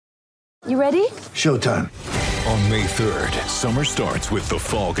You ready? Showtime. On May 3rd, summer starts with The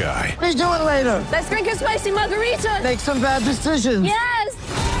Fall Guy. Let's do it later. Let's drink a spicy margarita. Make some bad decisions. Yes!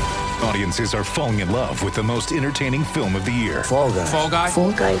 Audiences are falling in love with the most entertaining film of the year. Fall Guy. Fall Guy?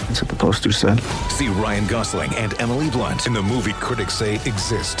 Fall guy. That's what the poster said. See Ryan Gosling and Emily Blunt in the movie critics say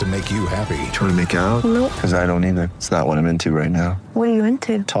exists to make you happy. Trying to make it out? Nope. Because I don't either. It's not what I'm into right now. What are you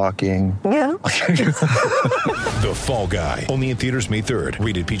into? Talking. Yeah. The Fall Guy. Only in theaters May 3rd.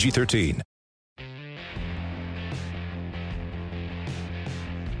 Rated PG-13.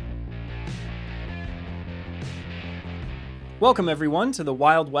 Welcome, everyone, to the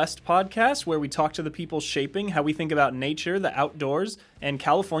Wild West podcast, where we talk to the people shaping how we think about nature, the outdoors, and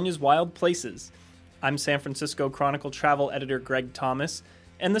California's wild places. I'm San Francisco Chronicle travel editor Greg Thomas,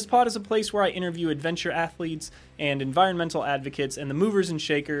 and this pod is a place where I interview adventure athletes and environmental advocates and the movers and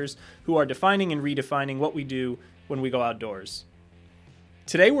shakers who are defining and redefining what we do when we go outdoors.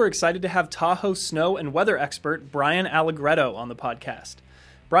 Today, we're excited to have Tahoe snow and weather expert Brian Allegretto on the podcast.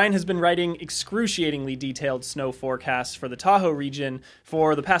 Brian has been writing excruciatingly detailed snow forecasts for the Tahoe region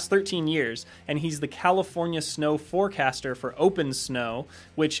for the past 13 years, and he's the California snow forecaster for Open Snow,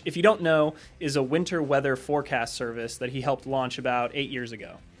 which, if you don't know, is a winter weather forecast service that he helped launch about 8 years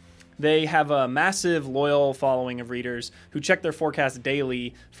ago. They have a massive, loyal following of readers who check their forecast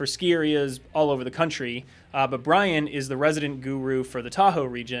daily for ski areas all over the country, but Brian is the resident guru for the Tahoe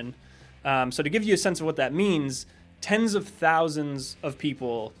region. So to give you a sense of what that means, tens of thousands of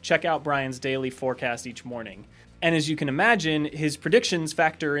people check out Brian's daily forecast each morning. And as you can imagine, his predictions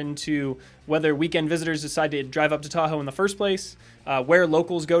factor into whether weekend visitors decide to drive up to Tahoe in the first place, where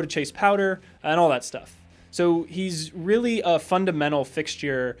locals go to chase powder, and all that stuff. So he's really a fundamental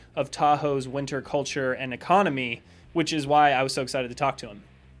fixture of Tahoe's winter culture and economy, which is why I was so excited to talk to him.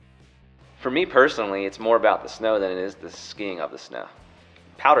 For me personally, it's more about the snow than it is the skiing of the snow.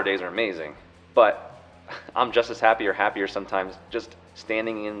 Powder days are amazing, but I'm just as happy or happier sometimes just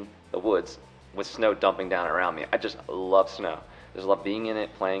standing in the woods with snow dumping down around me. I just love snow. I just love being in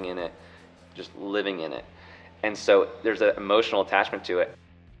it, playing in it, just living in it. And so there's an emotional attachment to it.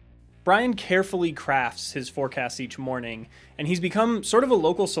 Brian carefully crafts his forecasts each morning, and he's become sort of a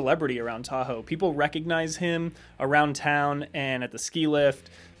local celebrity around Tahoe. People recognize him around town and at the ski lift.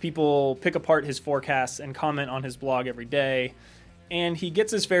 People pick apart his forecasts and comment on his blog every day. And he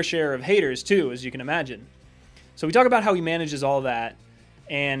gets his fair share of haters, too, as you can imagine. So we talk about how he manages all that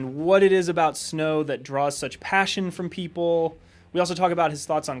and what it is about snow that draws such passion from people. We also talk about his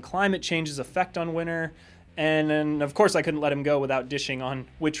thoughts on climate change's effect on winter. And then, of course, I couldn't let him go without dishing on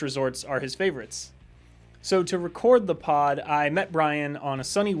which resorts are his favorites. So to record the pod, I met Brian on a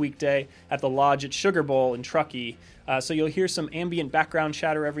sunny weekday at the lodge at Sugar Bowl in Truckee. So you'll hear some ambient background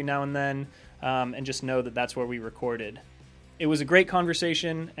chatter every now and then, and just know that that's where we recorded. It was a great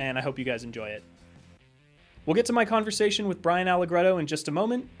conversation, and I hope you guys enjoy it. We'll get to my conversation with Brian Allegretto in just a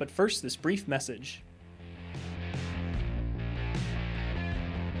moment, but first, this brief message.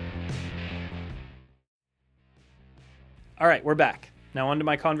 All right, we're back. Now on to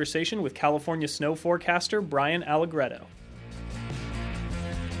my conversation with California snow forecaster Brian Allegretto.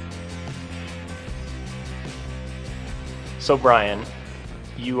 So Brian,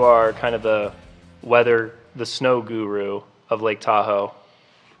 you are kind of the snow guru of Lake Tahoe.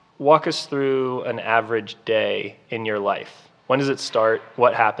 Walk us through an average day in your life. When does it start?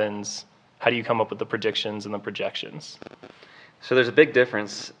 What happens? How do you come up with the predictions and the projections? So there's a big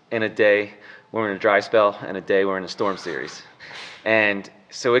difference in a day when we're in a dry spell and a day we're in a storm series. And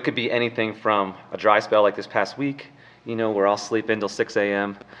so it could be anything from a dry spell like this past week, where I'll sleep until 6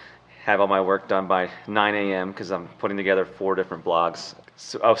 a.m., have all my work done by 9 a.m. because I'm putting together 4 different blogs.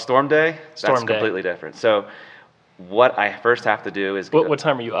 So, storm day? That's completely different. So what I first have to do is... What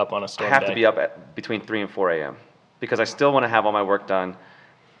time are you up on a storm day? I have to be up at between 3 and 4 a.m. because I still want to have all my work done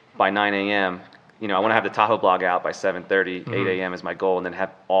by 9 a.m. I want to have the Tahoe blog out by 7:30, 8 a.m. is my goal, and then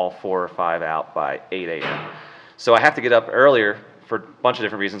have all 4 or 5 out by 8 a.m. So I have to get up earlier for a bunch of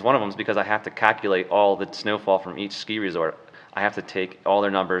different reasons. One of them is because I have to calculate all the snowfall from each ski resort. I have to take all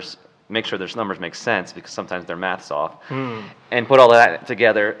their numbers, make sure their numbers make sense because sometimes their math's off, and put all that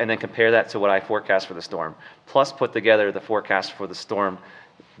together and then compare that to what I forecast for the storm, plus put together the forecast for the storm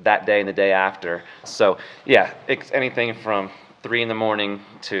that day and the day after. So yeah, it's anything from 3 in the morning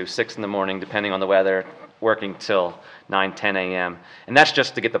to 6 in the morning, depending on the weather, working till 9, 10 a.m. And that's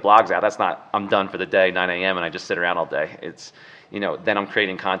just to get the blogs out. That's not, I'm done for the day, 9 a.m., and I just sit around all day. It's, then I'm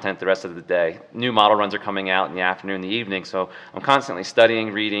creating content the rest of the day. New model runs are coming out in the afternoon, the evening, so I'm constantly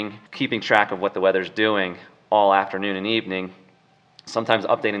studying, reading, keeping track of what the weather's doing all afternoon and evening, sometimes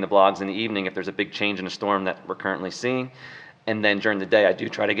updating the blogs in the evening if there's a big change in a storm that we're currently seeing. And then during the day, I do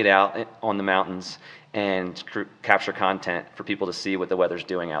try to get out on the mountains and capture content for people to see what the weather's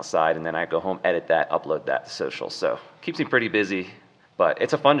doing outside. And then I go home, edit that, upload that to social. So keeps me pretty busy, but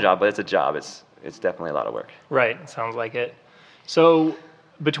it's a fun job, but it's a job. It's definitely a lot of work. Right. Sounds like it. So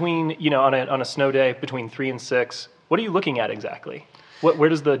between, on a snow day, between 3 and 6, what are you looking at exactly? Where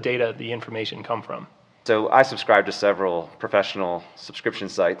does the data, the information come from? So I subscribe to several professional subscription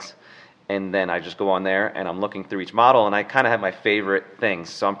sites, and then I just go on there and I'm looking through each model, and I kind of have my favorite things.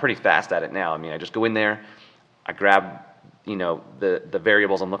 So I'm pretty fast at it now. I mean, I just go in there, I grab, the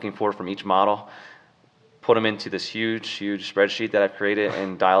variables I'm looking for from each model, put them into this huge spreadsheet that I've created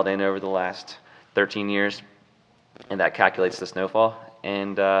and dialed in over the last 13 years, and that calculates the snowfall.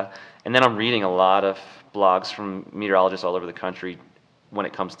 And then I'm reading a lot of blogs from meteorologists all over the country when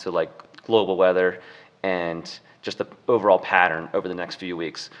it comes to like global weather and just the overall pattern over the next few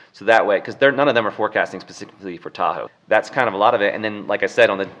weeks. So that way, because none of them are forecasting specifically for Tahoe. That's kind of a lot of it. And then, like I said,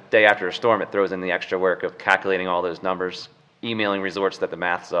 on the day after a storm, it throws in the extra work of calculating all those numbers, emailing resorts that the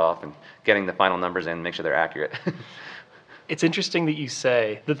math's off, and getting the final numbers in, make sure they're accurate. It's interesting that you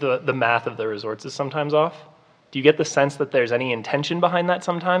say that the math of the resorts is sometimes off. Do you get the sense that there's any intention behind that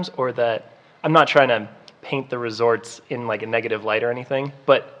sometimes, or that, I'm not trying to paint the resorts in like a negative light or anything,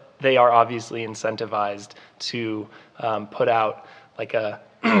 but they are obviously incentivized to put out like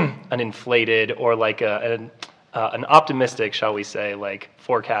an inflated or like an optimistic, shall we say, like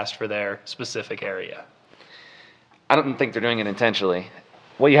forecast for their specific area? I don't think they're doing it intentionally.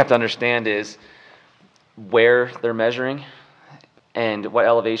 What you have to understand is where they're measuring and what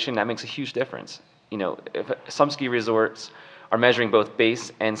elevation. That makes a huge difference. If some ski resorts are measuring both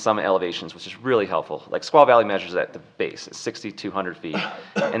base and summit elevations, which is really helpful. Like Squaw Valley measures at the base, it's 6,200 feet,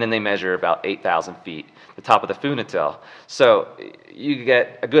 and then they measure about 8,000 feet, the top of the Funatil. So you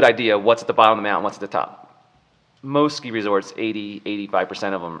get a good idea what's at the bottom of the mountain, what's at the top. Most ski resorts,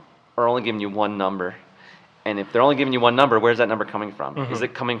 85% of them, are only giving you one number. And if they're only giving you one number, where's that number coming from? Mm-hmm. Is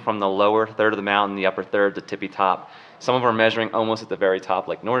it coming from the lower third of the mountain, the upper third, the tippy top? Some of them are measuring almost at the very top,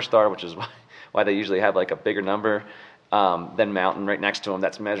 like North Star, which is why they usually have like a bigger number. Then mountain right next to them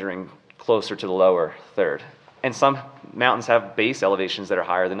that's measuring closer to the lower third. And some mountains have base elevations that are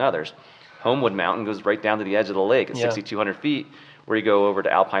higher than others. Homewood Mountain goes right down to the edge of the lake at 6,200 feet. Where you go over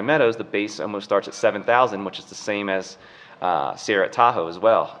to Alpine Meadows, the base almost starts at 7,000, which is the same as Sierra at Tahoe as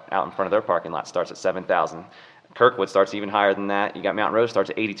well. Out in front of their parking lot starts at 7,000. Kirkwood starts even higher than that. You got Mount Rose starts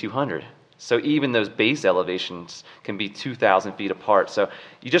at 8,200. So even those base elevations can be 2,000 feet apart. So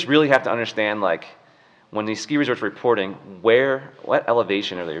you just really have to understand, like, when these ski resorts are reporting, what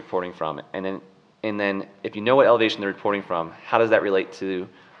elevation are they reporting from? And then if you know what elevation they're reporting from, how does that relate to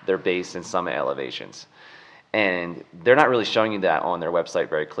their base and summit elevations? And they're not really showing you that on their website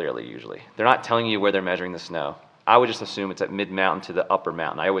very clearly usually. They're not telling you where they're measuring the snow. I would just assume it's at mid-mountain to the upper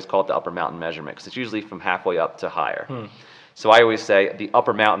mountain. I always call it the upper mountain measurement because it's usually from halfway up to higher. So I always say the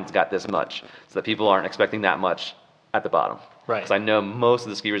upper mountain's got this much so that people aren't expecting that much at the bottom. Right. Because I know most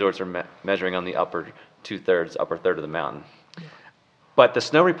of the ski resorts are measuring on the upper two-thirds, upper third of the mountain. But the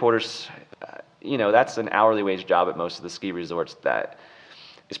snow reporters, that's an hourly wage job at most of the ski resorts that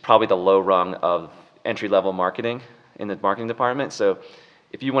is probably the low rung of entry-level marketing in the marketing department. So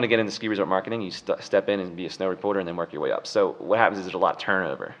if you want to get into ski resort marketing, you step in and be a snow reporter and then work your way up. So what happens is there's a lot of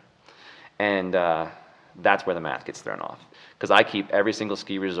turnover. And that's where the math gets thrown off. Because I keep every single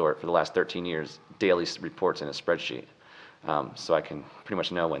ski resort for the last 13 years daily reports in a spreadsheet. So I can pretty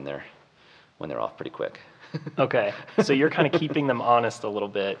much know when they're off pretty quick. Okay, so you're kind of keeping them honest a little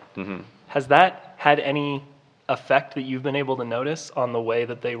bit. Mm-hmm. Has that had any effect that you've been able to notice on the way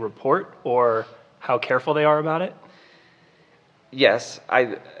that they report or how careful they are about it? Yes,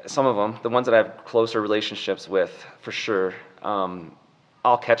 some of them, the ones that I have closer relationships with, for sure,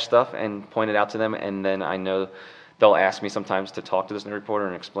 I'll catch stuff and point it out to them, and then I know they'll ask me sometimes to talk to the snow reporter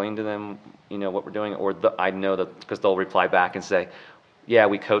and explain to them, what we're doing, or I know that because they'll reply back and say, yeah,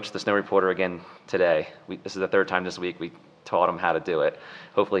 we coached the snow reporter again today. This is the third time this week. We taught him how to do it.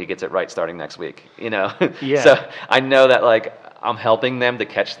 Hopefully he gets it right starting next week, Yeah. So I know that, like, I'm helping them to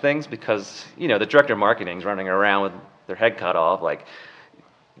catch things because, the director of marketing is running around with their head cut off, like,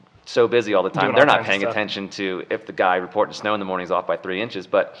 so busy all the time. They're not paying attention to if the guy reporting snow in the morning is off by 3 inches.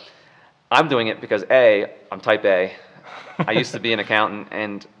 But I'm doing it because, A, I'm type A. I used to be an accountant,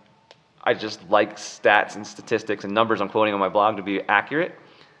 and I just like stats and statistics and numbers I'm quoting on my blog to be accurate.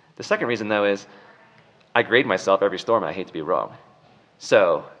 The second reason, though, is I grade myself every storm, and I hate to be wrong.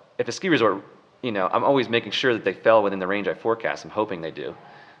 So if a ski resort, I'm always making sure that they fell within the range I forecast. I'm hoping they do.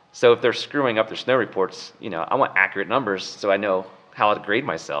 So if they're screwing up their snow reports, I want accurate numbers so I know how to grade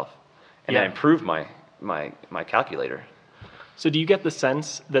myself and then improve my calculator. So do you get the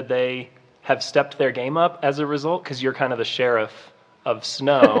sense that they have stepped their game up as a result? Because you're kind of the sheriff of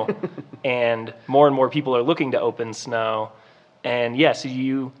snow, and more people are looking to open snow. And yes, do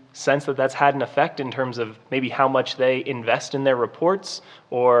you sense that that's had an effect in terms of maybe how much they invest in their reports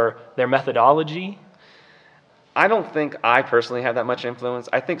or their methodology? I don't think I personally have that much influence.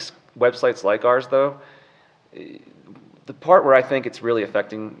 I think websites like ours, though, the part where I think it's really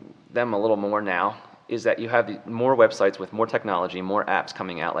affecting them a little more now is that you have more websites with more technology, more apps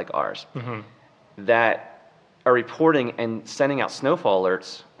coming out like ours, that are reporting and sending out snowfall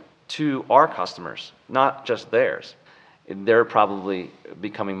alerts to our customers, not just theirs. They're probably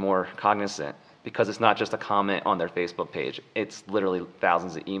becoming more cognizant because it's not just a comment on their Facebook page. It's literally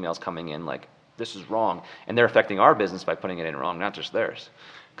thousands of emails coming in like, this is wrong. And they're affecting our business by putting it in wrong, not just theirs.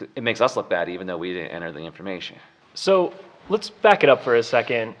 It makes us look bad even though we didn't enter the information. So let's back it up for a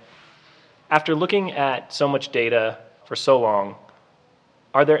second. After looking at so much data for so long,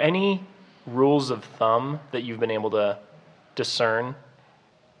 are there any rules of thumb that you've been able to discern?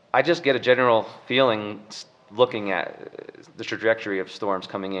 I just get a general feeling looking at the trajectory of storms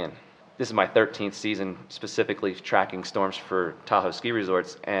coming in. This is my 13th season specifically tracking storms for Tahoe ski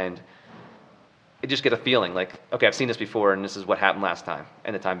resorts, and I just get a feeling like, okay, I've seen this before, and this is what happened last time,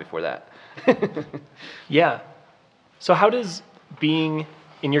 and the time before that. Yeah. So how does being,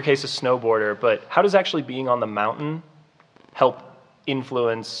 in your case, a snowboarder, but how does actually being on the mountain help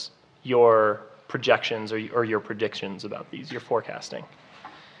influence your projections or your predictions about these, your forecasting?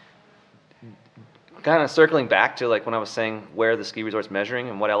 Kind of circling back to like when I was saying where the ski resort's measuring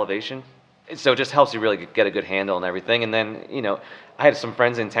and what elevation. So it just helps you really get a good handle on everything. And then, I had some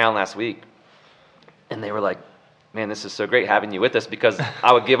friends in town last week, and they were like, man, this is so great having you with us, because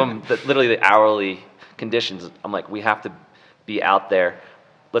I would give them literally the hourly conditions. I'm like, we have to be out there.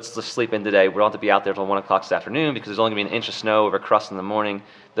 Let's just sleep in today. We don't have to be out there until 1 o'clock this afternoon because there's only going to be an inch of snow over crust in the morning.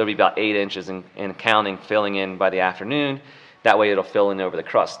 There'll be about 8 inches in counting filling in by the afternoon. That way it'll fill in over the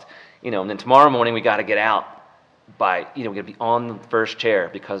crust. And then tomorrow morning we got to get out by, we're going to be on the first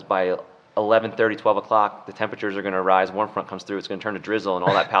chair because by 11:30, 12 o'clock, the temperatures are going to rise. Warm front comes through. It's going to turn to drizzle, and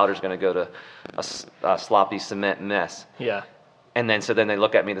all that powder is going to go to a sloppy cement mess. Yeah. And then they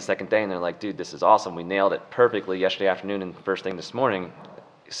look at me the second day and they're like, dude, this is awesome. We nailed it perfectly yesterday afternoon and first thing this morning.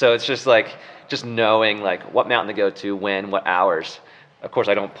 So it's just like, just knowing like what mountain to go to, when, what hours. Of course,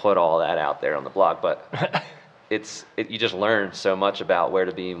 I don't put all that out there on the blog, but you just learn so much about where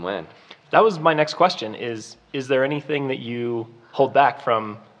to be and when. That was my next question is there anything that you hold back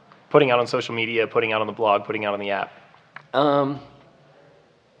from putting out on social media, putting out on the blog, putting out on the app?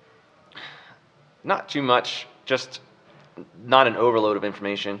 Not too much, just not an overload of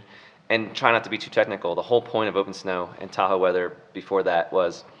information, and try not to be too technical. The whole point of Open Snow and Tahoe Weather before that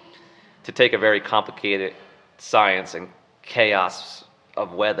was to take a very complicated science and chaos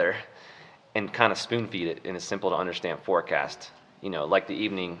of weather and kind of spoon feed it in a simple to understand forecast, like the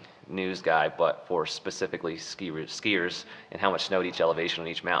evening news guy, but for specifically skiers and how much snow at each elevation on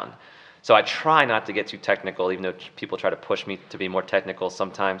each mountain. So I try not to get too technical, even though people try to push me to be more technical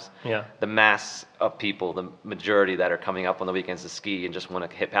sometimes. Yeah. The mass of people, the majority that are coming up on the weekends to ski and just want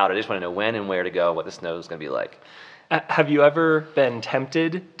to hit powder, they just want to know when and where to go, what the snow is going to be like. Have you ever been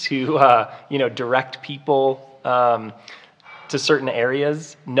tempted to, direct people to certain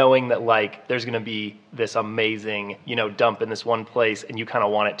areas, knowing that like there's going to be this amazing, dump in this one place, and you kind of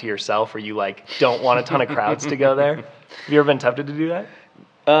want it to yourself, or you like don't want a ton of crowds to go there? Have you ever been tempted to do that?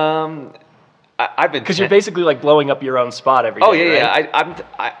 I've been, because you're basically like blowing up your own spot every day. Oh yeah, right?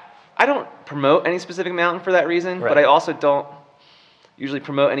 yeah. I don't promote any specific mountain for that reason, right. But I also don't usually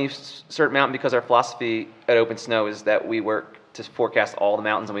promote any certain mountain because our philosophy at Open Snow is that we work to forecast all the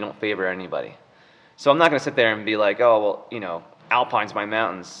mountains and we don't favor anybody. So I'm not going to sit there and be like, oh, well, Alpine's my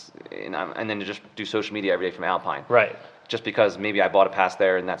mountains, and then just do social media every day from Alpine. Right. Just because maybe I bought a pass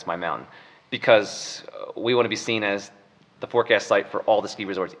there and that's my mountain. Because we want to be seen as the forecast site for all the ski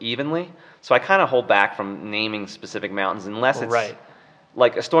resorts evenly. So I kind of hold back from naming specific mountains unless it's right.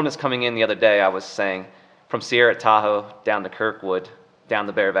 Like a storm that's coming in the other day. I was saying from Sierra Tahoe down to Kirkwood, down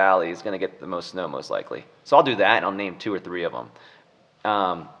the Bear Valley is going to get the most snow most likely. So I'll do that and I'll name 2 or 3 of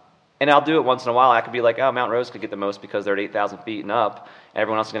them. And I'll do it once in a while. I could be like, oh, Mount Rose could get the most because they're at 8,000 feet and up. And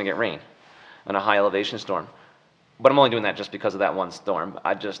everyone else is going to get rain on a high elevation storm. But I'm only doing that just because of that one storm.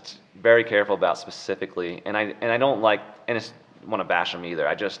 I just very careful about specifically, and I don't like, and I want to bash them either.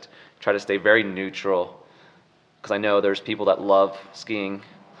 I just try to stay very neutral because I know there's people that love skiing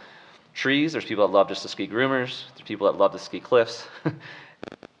trees. There's people that love just to ski groomers. There's people that love to ski cliffs.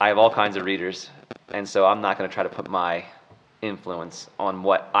 I have all kinds of readers, and so I'm not going to try to put my influence on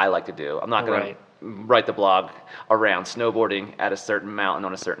what I like to do. I'm not going to write the blog around snowboarding at a certain mountain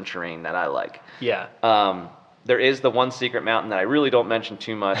on a certain terrain that I like. Yeah. There is the one secret mountain that I really don't mention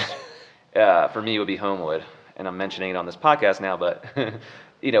too much. For me, would be Homewood, and I'm mentioning it on this podcast now. But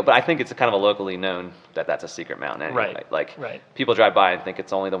but I think it's kind of a locally known that's a secret mountain anyway. Right. Like Right. people drive by and think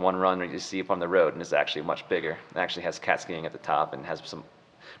it's only the one run that you see from the road, and it's actually much bigger. It actually has cat skiing at the top and has some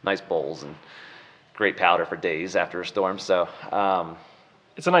nice bowls and great powder for days after a storm. So.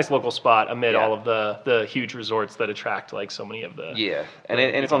 It's a nice local spot amid Yeah. all of the huge resorts that attract like so many of the. Yeah, and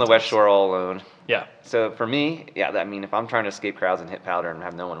it's on the West Shore all alone. Yeah. So for me, I mean, if I'm trying to escape crowds and hit powder and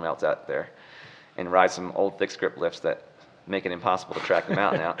have no one else out there, and ride some old fixed grip lifts that make it impossible to track the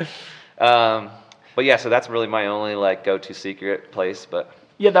mountain out. But yeah, so that's really my only like go-to secret place. But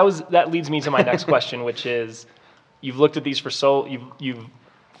Yeah, that leads me to my next question, which is, you've looked at these for you've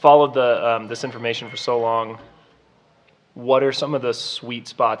followed this information for so long. What are some of the sweet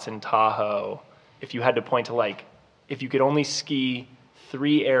spots in Tahoe? If you had to point to like, if you could only ski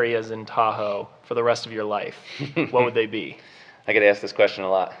 3 areas in Tahoe for the rest of your life, what would they be? I get asked this question a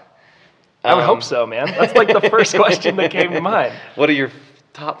lot. I would hope so, man. That's like the first question that came to mind. What are your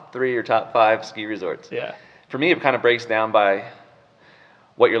top 3 or top 5 ski resorts? Yeah. For me, it kind of breaks down by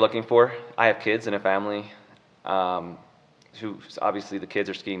what you're looking for. I have kids and a family who obviously the kids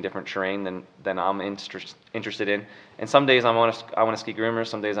are skiing different terrain than I'm interested in. And some days I want to ski groomers,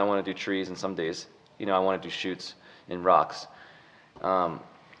 some days I want to do trees, and some days I want to do chutes in rocks.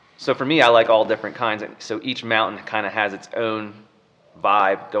 So for me, I like all different kinds. So each mountain kind of has its own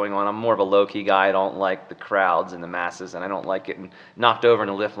vibe going on. I'm more of a low-key guy. I don't like the crowds and the masses, and I don't like getting knocked over in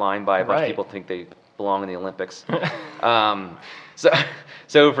a lift line by a bunch of people think they belong in the Olympics.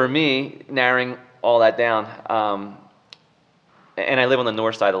 So for me, narrowing all that down, and I live on the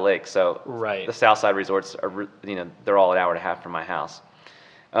north side of the lake, so Right. the south side resorts are, they're all an hour and a half from my house.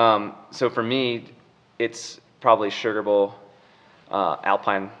 So for me, it's probably Sugar Bowl,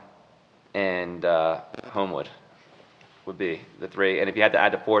 Alpine, and Homewood would be the 3. And if you had to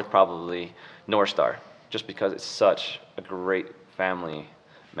add the 4th, probably North Star, just because it's such a great family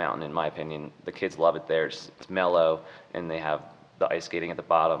mountain, in my opinion. The kids love it there. It's mellow, and they have the ice skating at the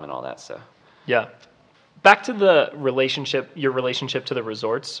bottom and all that. So Yeah. Back to your relationship to the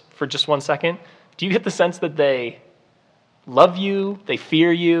resorts for just 1 second. Do you get the sense that they love you, they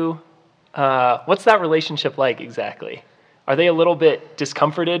fear you? What's that relationship like exactly? Are they a little bit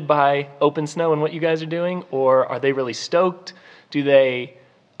discomforted by open snow and what you guys are doing, or are they really stoked? Do they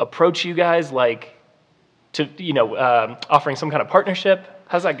approach you guys like to, offering some kind of partnership?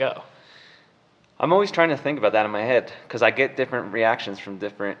 How's that go? I'm always trying to think about that in my head because I get different reactions from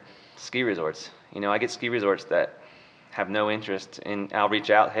different ski resorts. I get ski resorts that have no interest in. I'll reach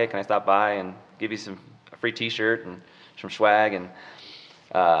out, hey, can I stop by and give you a free T-shirt and some swag and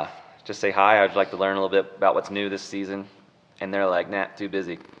just say hi. I'd like to learn a little bit about what's new this season, and they're like, nah, too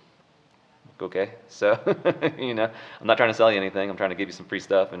busy. Okay, so I'm not trying to sell you anything. I'm trying to give you some free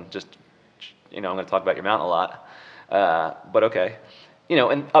stuff and just I'm going to talk about your mountain a lot. But okay,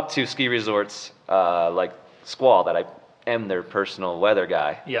 and up to ski resorts like Squall that I am their personal weather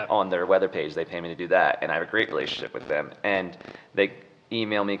guy. Yeah. On their weather page. They pay me to do that, and I have a great relationship with them. And they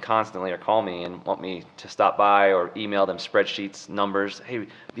email me constantly or call me and want me to stop by or email them spreadsheets, numbers. Hey,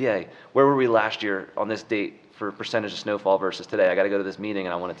 VA, where were we last year on this date for percentage of snowfall versus today? I got to go to this meeting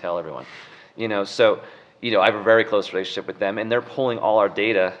and I want to tell everyone. So I have a very close relationship with them, and they're pulling all our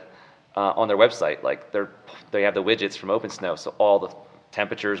data on their website. Like they have the widgets from OpenSnow, so all the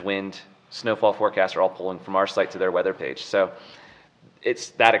temperatures, wind, snowfall forecasts are all pulling from our site to their weather page. So it's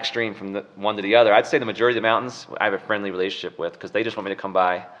that extreme from the one to the other. I'd say the majority of the mountains I have a friendly relationship with because they just want me to come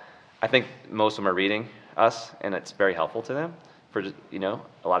by. I think most of them are reading us, and it's very helpful to them for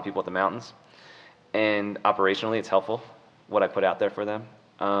a lot of people at the mountains. And operationally, it's helpful what I put out there for them.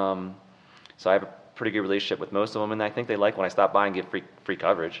 So I have a pretty good relationship with most of them, and I think they like when I stop by and give free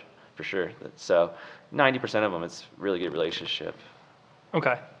coverage for sure. So 90% of them, it's really good relationship.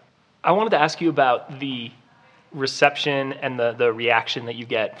 Okay. I wanted to ask you about the reception and the reaction that you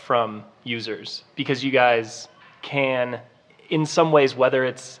get from users, because you guys can, in some ways, whether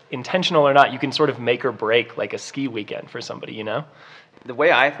it's intentional or not, you can sort of make or break like a ski weekend for somebody, The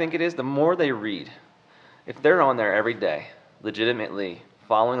way I think it is, the more they read, if they're on there every day, legitimately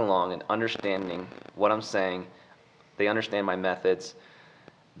following along and understanding what I'm saying, they understand my methods,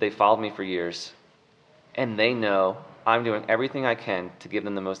 they followed me for years, and they know I'm doing everything I can to give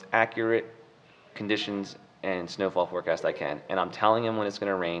them the most accurate conditions and snowfall forecast I can. And I'm telling them when it's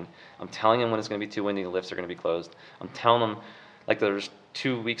going to rain. I'm telling them when it's going to be too windy, the lifts are going to be closed. I'm telling them, like there was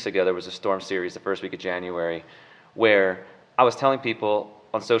 2 weeks ago, there was a storm series the first week of January, where I was telling people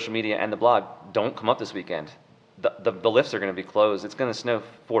on social media and the blog, don't come up this weekend. The lifts are going to be closed. It's going to snow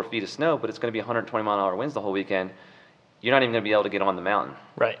 4 feet of snow, but it's going to be 120 mile an hour winds the whole weekend. You're not even going to be able to get on the mountain.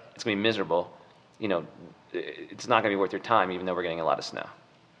 Right. It's going to be miserable. It's not going to be worth your time, even though we're getting a lot of snow.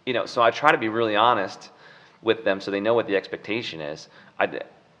 So I try to be really honest with them so they know what the expectation is.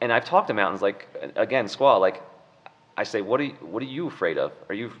 And I've talked to mountains, like, again, Squaw, like, I say, what are you afraid of?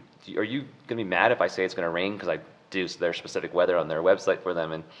 Are you going to be mad if I say it's going to rain because I do their specific weather on their website for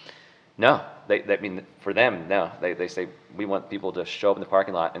them? And no, for them, no. They say, we want people to show up in the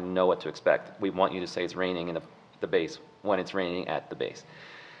parking lot and know what to expect. We want you to say it's raining in the base when it's raining at the base.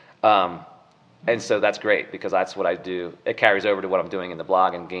 And so that's great because that's what I do. It carries over to what I'm doing in the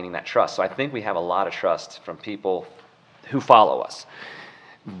blog and gaining that trust. So I think we have a lot of trust from people who follow us.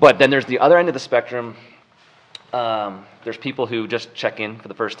 But then there's the other end of the spectrum. There's people who just check in for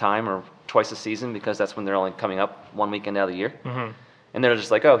the first time or twice a season because that's when they're only coming up one weekend out of the year. Mm-hmm. And they're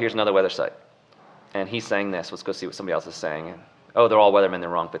just like, oh, here's another weather site. And he's saying this. Let's go see what somebody else is saying. And, oh, they're all weathermen. They're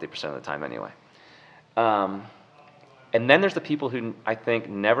wrong 50% of the time anyway. And then there's the people who I think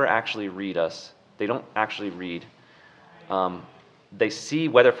never actually read us. They don't actually read. They see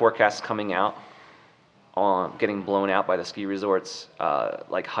weather forecasts coming out, getting blown out by the ski resorts,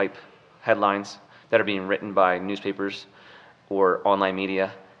 like hype headlines that are being written by newspapers or online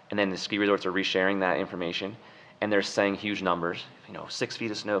media, and then the ski resorts are resharing that information, and they're saying huge numbers, 6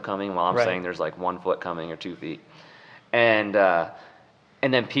 feet of snow coming, while I'm saying there's like 1 foot coming or 2 feet. And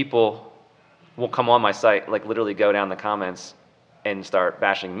then people will come on my site, like literally go down the comments and start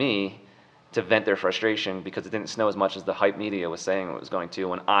bashing me to vent their frustration because it didn't snow as much as the hype media was saying it was going to,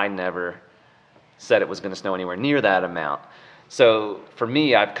 when I never said it was going to snow anywhere near that amount. So for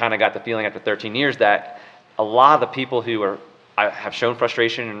me, I've kind of got the feeling after 13 years that a lot of the people who have shown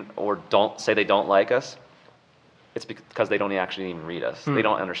frustration or say they don't like us, it's because they don't actually even read us. They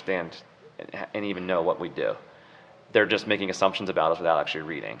don't understand and even know what we do. They're just making assumptions about us without actually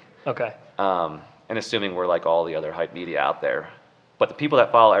reading. Okay. And assuming we're like all the other hype media out there. But the people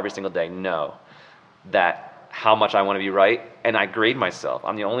that follow every single day know that how much I want to be right, and I grade myself.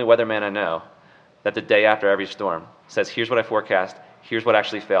 I'm the only weatherman I know that the day after every storm says, here's what I forecast, here's what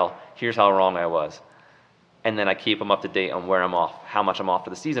actually fell, here's how wrong I was. And then I keep them up to date on where I'm off, how much I'm off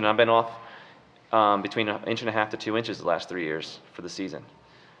for the season. I've been off between 1.5 inches to 2 inches the last 3 years for the season.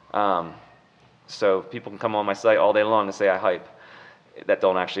 So people can come on my site all day long and say I hype that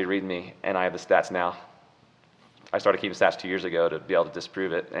don't actually read me, and I have the stats now. I started keeping stats 2 years ago to be able to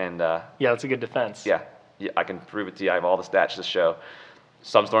disprove it. And yeah, that's a good defense. Yeah, I can prove it to you. I have all the stats to show.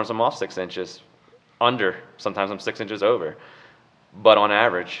 Some storms I'm off 6 inches under. Sometimes I'm 6 inches over. But on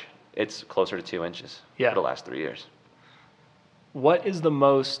average, it's closer to 2 inches for the last 3 years. What is the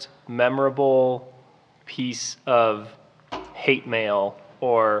most memorable piece of hate mail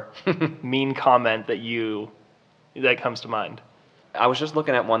or mean comment that comes to mind? I was just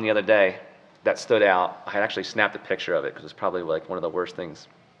looking at one the other day that stood out. I had actually snapped a picture of it because it's probably like one of the worst things.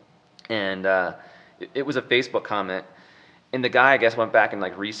 And it was a Facebook comment. And the guy, I guess, went back and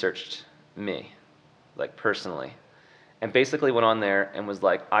like researched me, like personally. And basically went on there and was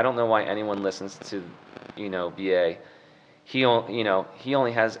like, I don't know why anyone listens to, BA. He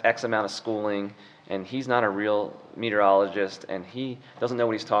only has X amount of schooling, and he's not a real meteorologist, and he doesn't know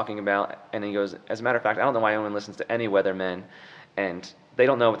what he's talking about. And he goes, as a matter of fact, I don't know why anyone listens to any weathermen, and they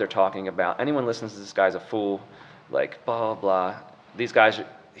don't know what they're talking about. Anyone listens to this guy's a fool, like blah, blah, blah. These guys,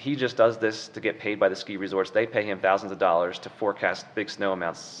 he just does this to get paid by the ski resorts. They pay him thousands of dollars to forecast big snow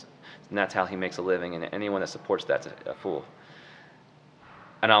amounts, and that's how he makes a living, and anyone that supports that's a fool.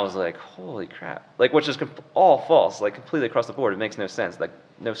 And I was like, holy crap. Like, which is all false, like completely across the board. It makes no sense. Like,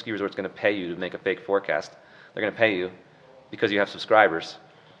 no ski resort's going to pay you to make a fake forecast. They're going to pay you because you have subscribers.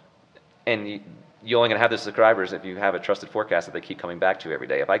 And you're only going to have those subscribers if you have a trusted forecast that they keep coming back to every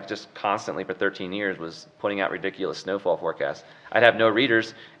day. If I just constantly for 13 years was putting out ridiculous snowfall forecasts, I'd have no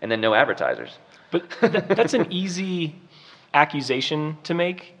readers and then no advertisers. But that's an easy accusation to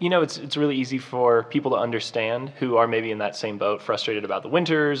make. It's really easy for people to understand who are maybe in that same boat, frustrated about the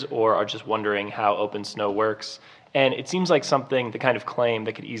winters or are just wondering how open snow works. And it seems like the kind of claim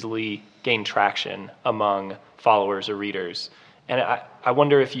that could easily gain traction among followers or readers. And I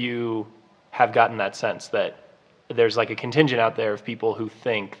wonder if you have gotten that sense that there's like a contingent out there of people who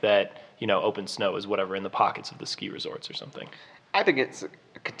think that, open snow is whatever in the pockets of the ski resorts or something. I think it's a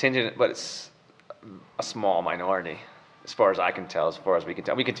contingent, but it's a small minority. As far as I can tell, as far as we can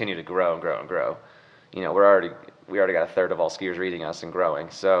tell, we continue to grow and grow and grow. We already got a third of all skiers reading us and growing.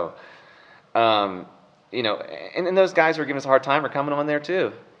 So, and those guys who are giving us a hard time are coming on there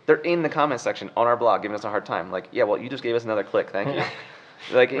too. They're in the comment section on our blog giving us a hard time. Like, yeah, well, you just gave us another click. Thank you.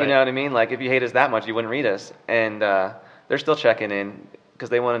 Like, you know what I mean? Like, if you hate us that much, you wouldn't read us. And they're still checking in because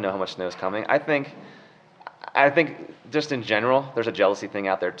they want to know how much snow is coming. I think just in general, there's a jealousy thing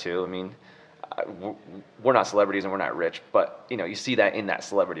out there too. I mean, we're not celebrities and we're not rich, but you see that in that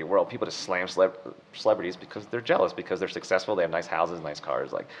celebrity world. People just slam celebrities because they're jealous, because they're successful, they have nice houses, nice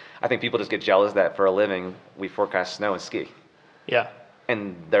cars. Like, I think people just get jealous that for a living we forecast snow and ski. Yeah.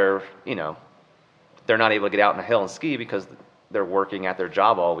 And they're not able to get out on a hill and ski because they're working at their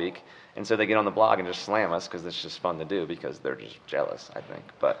job all week, and so they get on the blog and just slam us because it's just fun to do because they're just jealous, I think.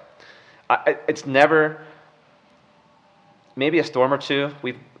 But it's never, maybe a storm or two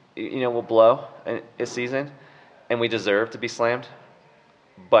will blow a season, and we deserve to be slammed.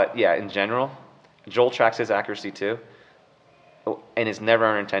 But yeah, in general, Joel tracks his accuracy too, and it's never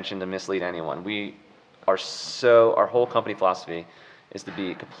our intention to mislead anyone. Our whole company philosophy is to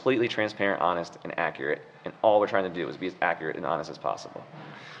be completely transparent, honest, and accurate, and all we're trying to do is be as accurate and honest as possible.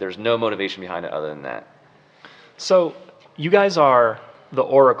 There's no motivation behind it other than that. So you guys are the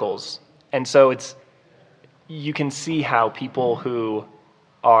oracles, and so you can see how people who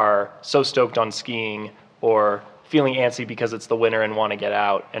are so stoked on skiing or feeling antsy because it's the winter and want to get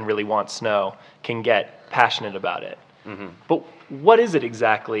out and really want snow can get passionate about it. Mm-hmm. But what is it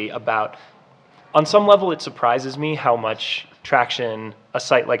exactly about? On some level, it surprises me how much traction a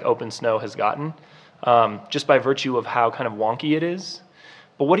site like Open Snow has gotten, just by virtue of how kind of wonky it is.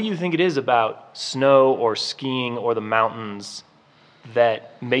 But what do you think it is about snow or skiing or the mountains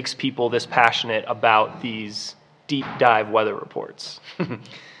that makes people this passionate about these deep dive weather reports?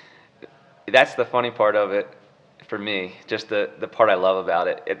 That's the funny part of it for me, just the part I love about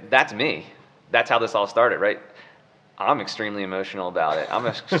it. That's me. That's how this all started, right? I'm extremely emotional about it.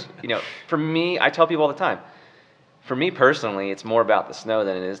 For me, I tell people all the time, for me personally, it's more about the snow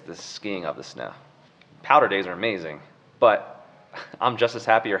than it is the skiing of the snow. Powder days are amazing, but I'm just as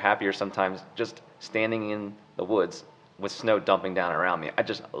happy or happier sometimes just standing in the woods with snow dumping down around me. I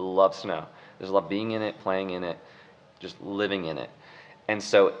just love snow. I just love being in it, playing in it, just living in it. And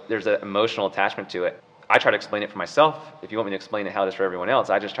so there's an emotional attachment to it. I try to explain it for myself. If you want me to explain it how it is for everyone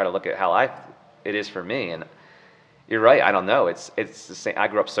else, I just try to look at how it is for me. And you're right, I don't know. It's the same. I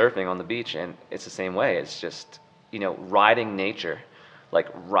grew up surfing on the beach, and it's the same way. It's just, riding nature, like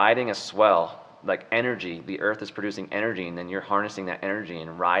riding a swell, like energy. The earth is producing energy, and then you're harnessing that energy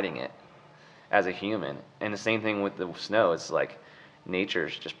and riding it as a human. And the same thing with the snow. It's like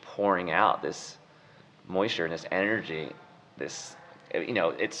nature's just pouring out this moisture and this energy. It's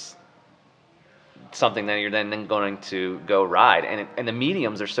something that you're then going to go ride. And the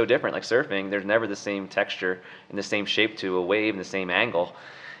mediums are so different. Like surfing, there's never the same texture and the same shape to a wave and the same angle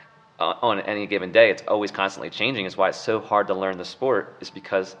on any given day. It's always constantly changing. It's why it's so hard to learn the sport, is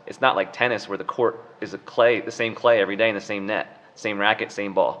because it's not like tennis where the court is the same clay every day and the same net, same racket,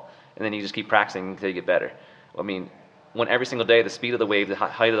 same ball. And then you just keep practicing until you get better. I mean, when every single day the speed of the wave, the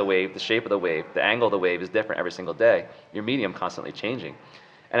height of the wave, the shape of the wave, the angle of the wave is different every single day, your medium constantly changing.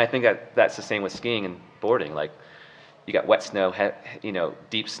 And I think that's the same with skiing and boarding. Like, you got wet snow,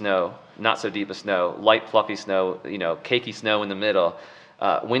 deep snow, not so deep of snow, light fluffy snow, cakey snow in the middle,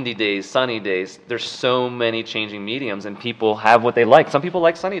 windy days, sunny days. There's so many changing mediums, and people have what they like. Some people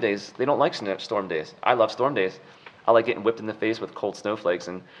like sunny days. They don't like storm days. I love storm days. I like getting whipped in the face with cold snowflakes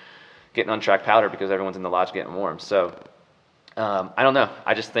and getting untracked powder because everyone's in the lodge getting warm. So I don't know.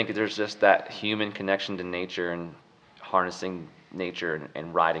 I just think there's just that human connection to nature and harnessing nature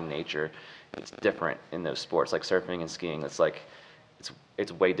and riding nature. It's different in those sports like surfing and skiing.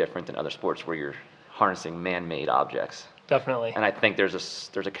 It's way different than other sports where you're harnessing man-made objects. Definitely. And I think there's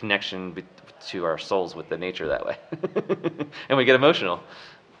a connection to our souls with the nature that way, and we get emotional.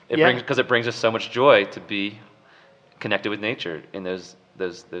 Because it brings us so much joy to be connected with nature in those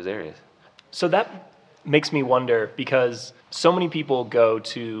areas. So that makes me wonder, because so many people go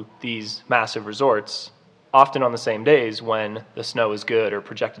to these massive resorts often on the same days when the snow is good or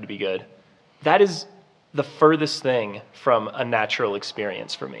projected to be good. That is the furthest thing from a natural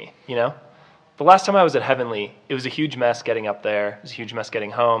experience for me, The last time I was at Heavenly, it was a huge mess getting up there. It was a huge mess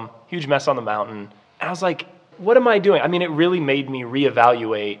getting home, huge mess on the mountain. And I was like, what am I doing? I mean, it really made me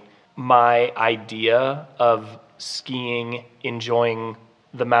reevaluate my idea of skiing, enjoying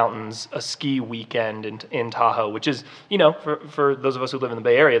the mountains, a ski weekend in Tahoe, which is, for those of us who live in the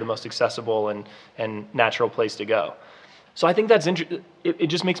Bay Area, the most accessible and natural place to go. So I think that's interesting. It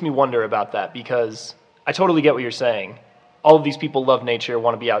just makes me wonder about that, because I totally get what you're saying. All of these people love nature,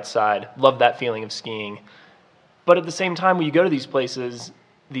 want to be outside, love that feeling of skiing. But at the same time, when you go to these places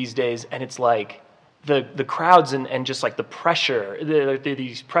these days, and it's like the crowds and just like the pressure,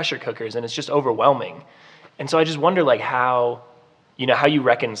 these pressure cookers, and it's just overwhelming. And so I just wonder, like, how how you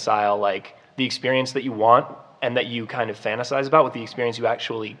reconcile like the experience that you want and that you kind of fantasize about with the experience you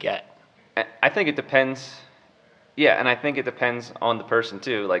actually get. I think it depends. Yeah, and I think it depends on the person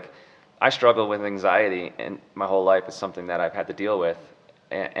too. Like, I struggle with anxiety, and my whole life is something that I've had to deal with.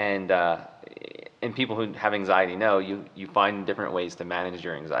 And people who have anxiety know you find different ways to manage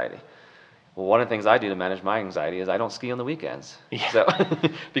your anxiety. Well, one of the things I do to manage my anxiety is I don't ski on the weekends. Yeah. So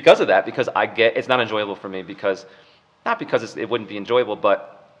because of that, because it's not enjoyable for me, not because it wouldn't be enjoyable,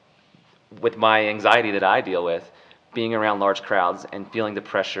 but with my anxiety that I deal with, being around large crowds and feeling the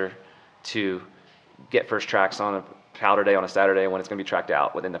pressure to get first tracks on a powder day on a Saturday when it's going to be tracked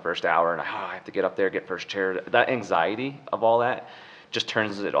out within the first hour, and I have to get up there, get first chair. That anxiety of all that just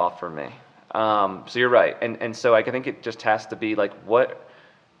turns it off for me. So you're right, and so I think it just has to be like, what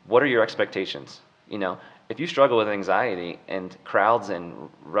are your expectations? If you struggle with anxiety and crowds and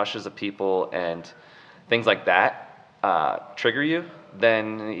rushes of people and things like that trigger you,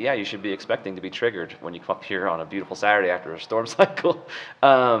 then yeah, you should be expecting to be triggered when you come up here on a beautiful Saturday after a storm cycle.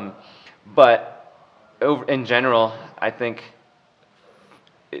 But in general, I think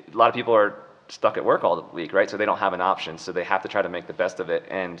a lot of people are stuck at work all week, right? So they don't have an option, so they have to try to make the best of it.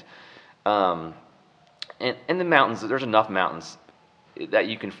 And in the mountains, there's enough mountains that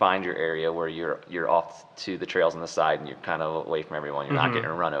you can find your area where you're off to the trails on the side and you're kind of away from everyone. You're not getting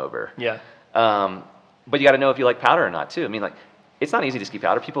run over. Yeah. But you got to know if you like powder or not too. I mean, like, it's not easy to ski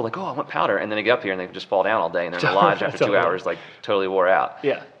powder. People are like, oh, I want powder, and then they get up here and they just fall down all day and they're in the lodge after 2 hours, like totally wore out.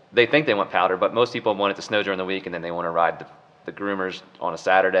 Yeah. They think they want powder, but most people want it to snow during the week, and then they want to ride the groomers on a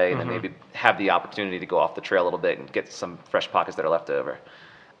Saturday, and then maybe have the opportunity to go off the trail a little bit and get some fresh pockets that are left over.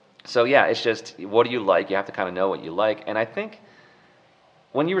 So yeah, it's just, what do you like? You have to kind of know what you like. And I think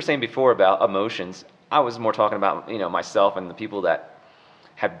when you were saying before about emotions, I was more talking about myself and the people that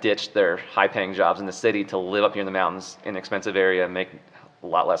have ditched their high-paying jobs in the city to live up here in the mountains in an expensive area and make a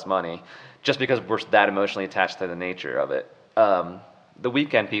lot less money, just because we're that emotionally attached to the nature of it. The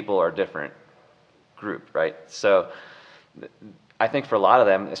weekend people are a different group, right? So I think for a lot of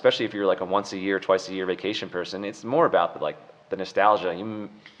them, especially if you're like a once a year, twice a year vacation person, it's more about the nostalgia.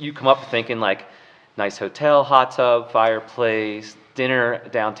 You come up thinking like nice hotel, hot tub, fireplace, dinner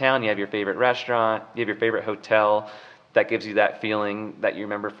downtown. You have your favorite restaurant, you have your favorite hotel that gives you that feeling that you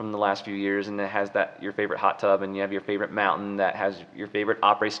remember from the last few years, and it has your favorite hot tub, and you have your favorite mountain that has your favorite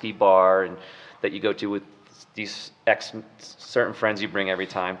après ski bar, and that you go to with these certain friends you bring every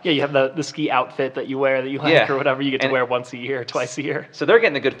time. Yeah, you have the ski outfit that you wear that you like or whatever you get to wear once a year, twice a year. So they're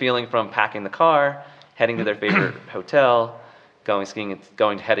getting a good feeling from packing the car, heading to their favorite hotel, going skiing,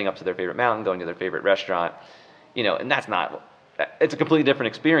 heading up to their favorite mountain, going to their favorite restaurant. And it's a completely different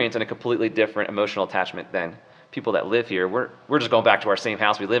experience and a completely different emotional attachment than people that live here. We're just going back to our same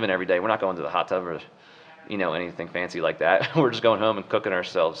house we live in every day. We're not going to the hot tub or anything fancy like that. We're just going home and cooking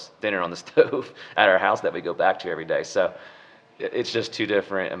ourselves dinner on the stove at our house that we go back to every day. So it's just two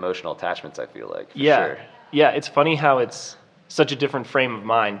different emotional attachments, I feel like. For sure. Yeah, it's funny how it's such a different frame of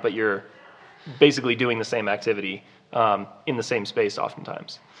mind, but you're basically doing the same activity in the same space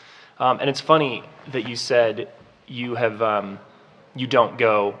oftentimes. And it's funny that you said you have you don't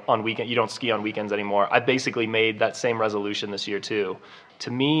go on weekend, you don't ski on weekends anymore. I basically made that same resolution this year too.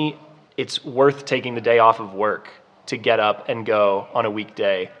 To me, it's worth taking the day off of work to get up and go on a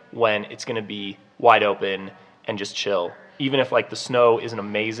weekday when it's going to be wide open and just chill. Even if like the snow isn't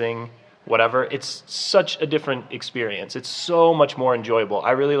amazing, whatever, it's such a different experience. It's so much more enjoyable.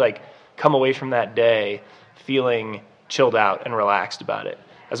 I really come away from that day feeling chilled out and relaxed about it,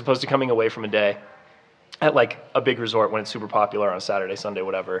 as opposed to coming away from a day at a big resort when it's super popular on a Saturday, Sunday,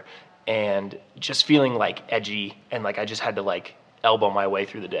 whatever, and just feeling edgy and I just had to elbow my way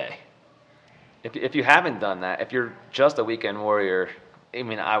through the day. If you haven't done that, if you're just a weekend warrior,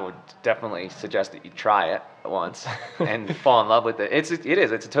 I would definitely suggest that you try it once and fall in love with it. It's a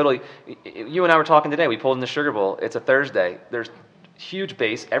totally. You and I were talking today. We pulled in the Sugar Bowl. It's a Thursday. There's huge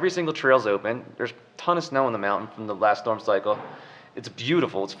base. Every single trail's open. There's a ton of snow on the mountain from the last storm cycle. It's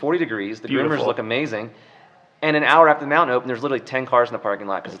beautiful. It's 40 degrees. The groomers look amazing. And an hour after the mountain opened, there's literally 10 cars in the parking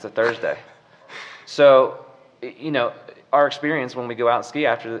lot because it's a Thursday. So, our experience when we go out and ski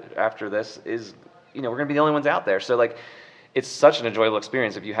after this is, we're going to be the only ones out there. So, it's such an enjoyable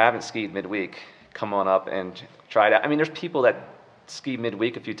experience. If you haven't skied midweek, come on up and try it out. There's people that ski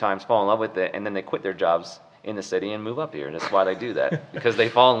midweek a few times, fall in love with it, and then they quit their jobs in the city and move up here. And that's why they do that, because they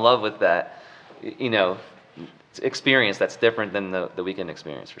fall in love with that, experience that's different than the weekend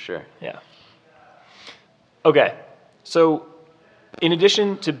experience, for sure. Yeah. Okay, so in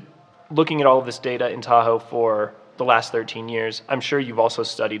addition to looking at all of this data in Tahoe for the last 13 years, I'm sure you've also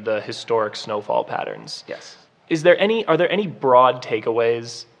studied the historic snowfall patterns. Yes. Are there any broad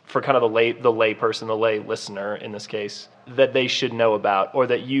takeaways for kind of the lay person, the lay listener in this case, that they should know about, or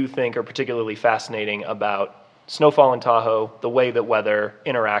that you think are particularly fascinating about snowfall in Tahoe, the way that weather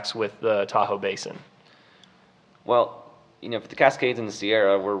interacts with the Tahoe Basin? Well, for the Cascades and the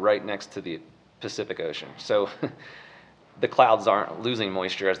Sierra, we're right next to the Pacific Ocean. So the clouds aren't losing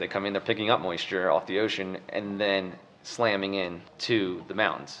moisture as they come in. They're picking up moisture off the ocean and then slamming in to the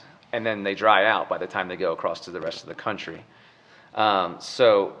mountains. And then they dry out by the time they go across to the rest of the country.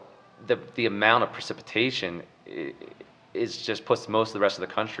 So the amount of precipitation is just puts most of the rest of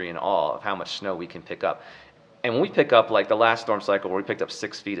the country in awe of how much snow we can pick up. And when we pick up, like the last storm cycle where we picked up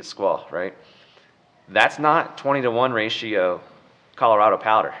 6 feet at Squaw, right? That's not 20-to-1 ratio Colorado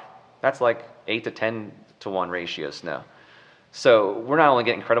powder. That's like 8-to-10-to-1 ratio snow. So we're not only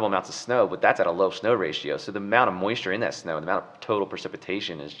getting incredible amounts of snow, but that's at a low snow ratio. So the amount of moisture in that snow, the amount of total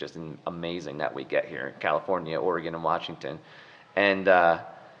precipitation is just amazing that we get here in California, Oregon, and Washington. And,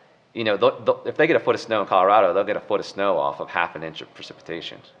 if they get a foot of snow in Colorado, they'll get a foot of snow off of half an inch of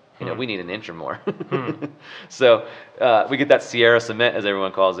precipitation. We need an inch or more. So we get that Sierra cement, as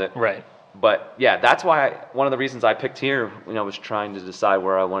everyone calls it. Right. But yeah, that's why one of the reasons I picked here, was trying to decide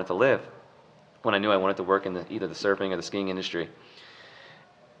where I wanted to live when I knew I wanted to work in either the surfing or the skiing industry,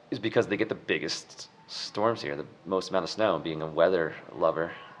 is because they get the biggest storms here, the most amount of snow. And being a weather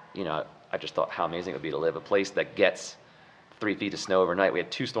lover, I just thought how amazing it would be to live a place that gets 3 feet of snow overnight. We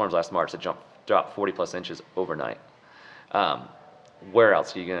had 2 storms last March that dropped 40 plus inches overnight. Where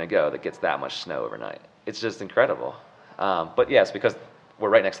else are you going to go that gets that much snow overnight? It's just incredible. But yes, because we're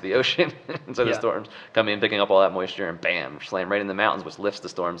right next to the ocean, and so the storms come in, picking up all that moisture, and bam, slam right in the mountains, which lifts the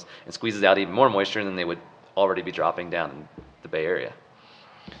storms and squeezes out even more moisture than they would already be dropping down in the Bay Area.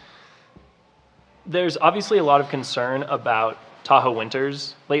 There's obviously a lot of concern about Tahoe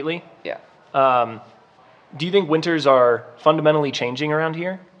winters lately. Yeah. Do you think winters are fundamentally changing around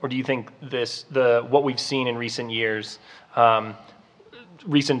here, or do you think what we've seen in recent years,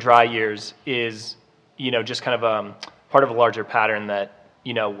 recent dry years, is just kind of part of a larger pattern that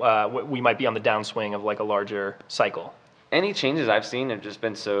we might be on the downswing of like a larger cycle? Any changes I've seen have just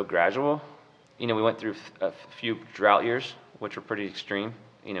been so gradual. We went through a few drought years, which were pretty extreme.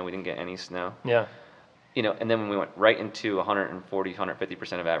 We didn't get any snow. Yeah. And then when we went right into 140,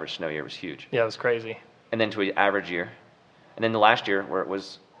 150% of average snow year, was huge. Yeah, it was crazy. And then to an average year. And then the last year, where it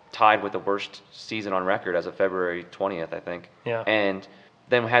was tied with the worst season on record as of February 20th, I think. Yeah. And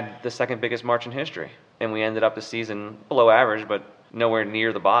then we had the second biggest March in history. And we ended up the season below average, but nowhere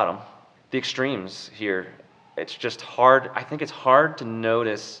near the bottom. The extremes here, it's just hard. I think it's hard to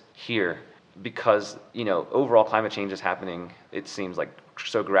notice here because, overall climate change is happening, it seems like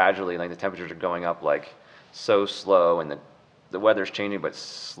so gradually, like the temperatures are going up like so slow, and the weather's changing but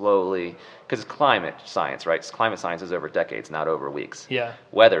slowly, because it's climate science, right? Climate science is over decades, not over weeks. Yeah.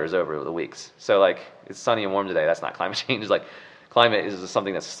 Weather is over the weeks. So like, it's sunny and warm today, that's not climate change. It's like, climate is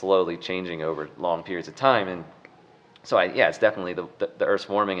something that's slowly changing over long periods of time. And so it's definitely the Earth's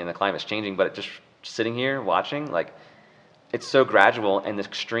warming and the climate's changing, but just sitting here watching, like, it's so gradual, and the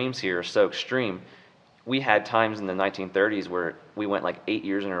extremes here are so extreme. We had times in the 1930s where we went like 8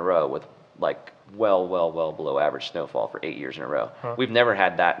 years in a row with like well below average snowfall for 8 years in a row. Huh. We've never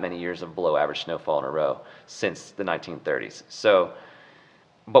had that many years of below average snowfall in a row since the 1930s. So,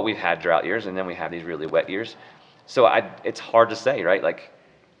 but we've had drought years, and then we have these really wet years. So it's hard to say, right? Like,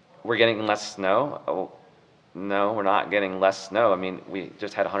 we're getting less snow. Oh, no, we're not getting less snow. I mean, we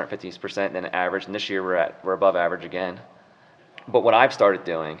just had 150% than average, and this year we're above average again. But what I've started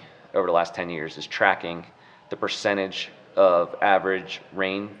doing over the last 10 years is tracking the percentage of average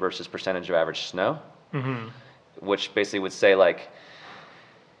rain versus percentage of average snow, which basically would say, like,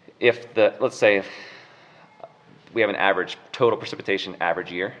 let's say we have an average total precipitation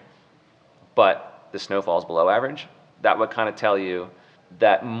average year, but the snowfall is below average, that would kind of tell you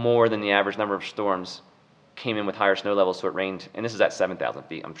that more than the average number of storms came in with higher snow levels, so it rained, and this is at 7,000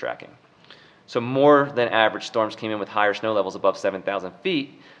 feet I'm tracking. So more than average storms came in with higher snow levels above 7,000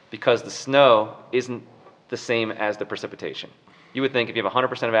 feet because the snow isn't the same as the precipitation. You would think if you have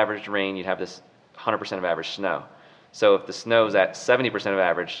 100% of average rain, you'd have this 100% of average snow. So if the snow's at 70% of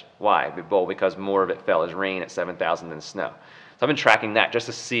average, why? Well, because more of it fell as rain at 7,000 than snow. So I've been tracking that just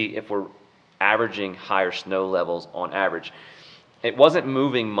to see if we're averaging higher snow levels on average. It wasn't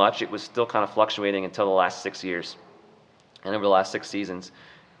moving much. It was still kind of fluctuating until the last 6 years. And over the last 6 seasons,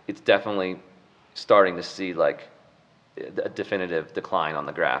 it's definitely starting to see like a definitive decline on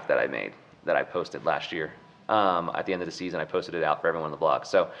the graph that I posted last year. At the end of the season, I posted it out for everyone on the blog.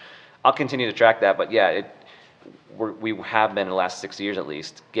 So I'll continue to track that. But yeah, we have been in the last 6 years at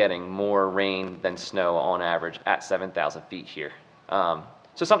least getting more rain than snow on average at 7,000 feet here.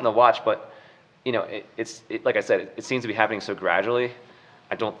 So something to watch, but it's like I said, it seems to be happening so gradually.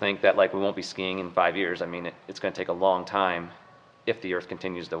 I don't think that like we won't be skiing in 5 years. I mean, it's going to take a long time if the Earth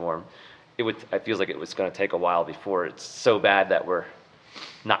continues to warm. It feels like it was going to take a while before it's so bad that we're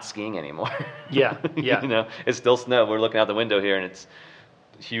not skiing anymore. Yeah. It's still snow. We're looking out the window here, and it's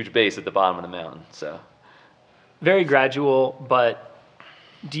a huge base at the bottom of the mountain. So very gradual, but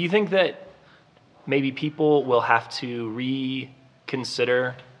do you think that maybe people will have to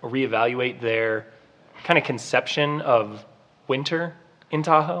reconsider or reevaluate their kind of conception of winter in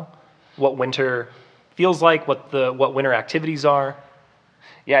Tahoe? What winter feels like, what winter activities are?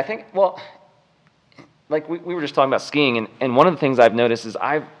 Yeah, I think, well, like we were just talking about skiing, and one of the things I've noticed is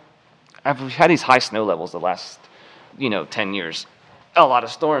I've had these high snow levels the last 10 years, a lot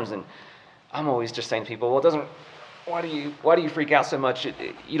of storms, and I'm always just saying to people, well, it doesn't. Why do you freak out so much?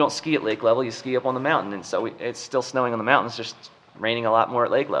 You don't ski at lake level, you ski up on the mountain, and so it's still snowing on the mountain. It's just raining a lot more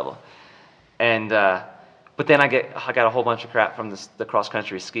at lake level, and but then I got a whole bunch of crap from the cross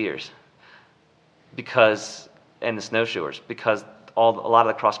country skiers and the snowshoers because a lot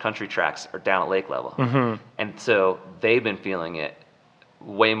of the cross country tracks are down at lake level, and so they've been feeling it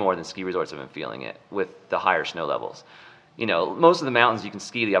way more than ski resorts have been feeling it with the higher snow levels. Most of the mountains you can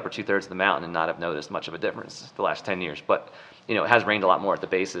ski the upper 2/3 of the mountain and not have noticed much of a difference the last 10 years. But, it has rained a lot more at the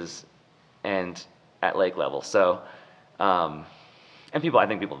bases and at lake level. So, and I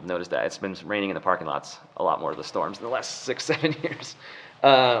think people have noticed that. It's been raining in the parking lots a lot more of the storms in the last 6-7 years.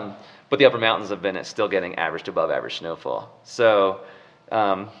 But the upper mountains have been still getting average to above average snowfall. So,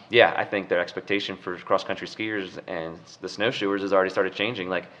 I think their expectation for cross-country skiers and the snowshoers has already started changing.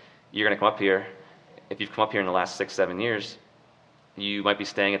 Like, you're going to come up here. If you've come up here in the last 6-7 years, you might be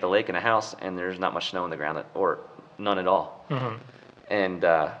staying at the lake in a house, and there's not much snow on the ground, or none at all. And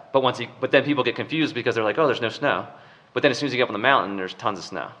but then people get confused because they're like, oh, there's no snow. But then as soon as you get up on the mountain, there's tons of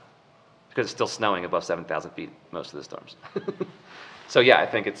snow because it's still snowing above 7,000 feet most of the storms. So I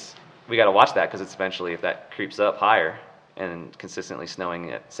think we got to watch that because it's eventually, if that creeps up higher and consistently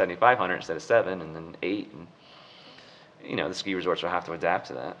snowing at 7,500 instead of 7 and then 8, and the ski resorts will have to adapt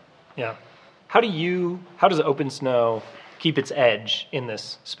to that. Yeah. How does open snow keep its edge in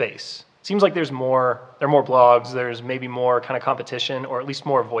this space? It seems like there are more blogs, there's maybe more kind of competition, or at least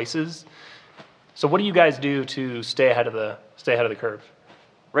more voices. So what do you guys do to stay ahead of the curve?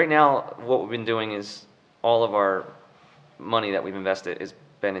 Right now, what we've been doing is all of our money that we've invested has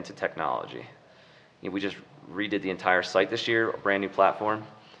been into technology. We just redid the entire site this year, a brand new platform.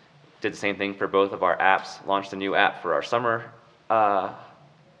 Did the same thing for both of our apps, launched a new app for our summer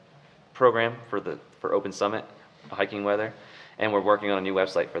program for Open Summit, hiking weather, and we're working on a new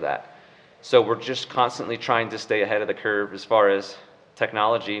website for that. So we're just constantly trying to stay ahead of the curve as far as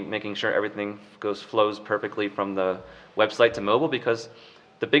technology, making sure everything flows perfectly from the website to mobile, because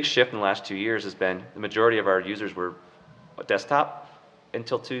the big shift in the last 2 years has been the majority of our users were desktop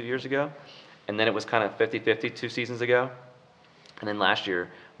until 2 years ago, and then it was kind of 50-50 2 seasons ago, and then last year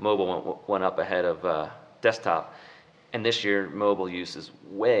mobile went up ahead of desktop. And this year, mobile use is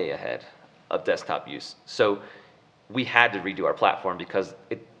way ahead of desktop use. So we had to redo our platform because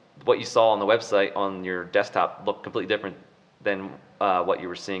what you saw on the website on your desktop looked completely different than what you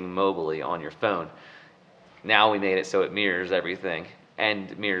were seeing mobily on your phone. Now we made it so it mirrors everything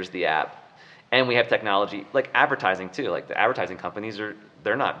and mirrors the app. And we have technology, like advertising too. Like the advertising companies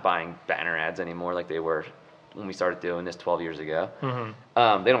they're not buying banner ads anymore like they were when we started doing this 12 years ago.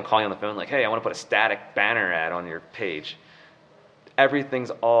 They don't call you on the phone like, hey, I want to put a static banner ad on your page. Everything's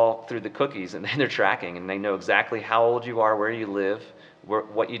all through the cookies, and then they're tracking, and they know exactly how old you are, where you live,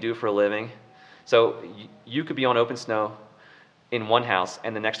 what you do for a living. So you could be on Open Snow in one house,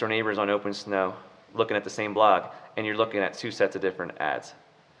 and the next door neighbor is on Open Snow looking at the same blog, and you're looking at 2 sets of different ads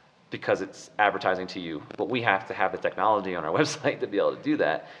because it's advertising to you. But we have to have the technology on our website to be able to do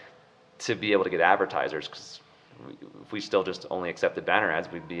that, to be able to get advertisers, because if we still just only accepted banner ads,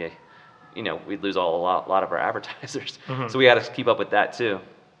 we'd lose a lot of our advertisers. So we had to keep up with that too.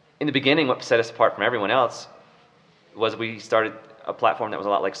 In the beginning, what set us apart from everyone else was we started a platform that was a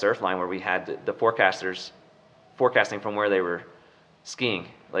lot like Surfline, where we had the forecasters forecasting from where they were skiing.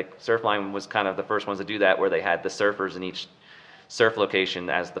 Like Surfline was kind of the first ones to do that, where they had the surfers in each surf location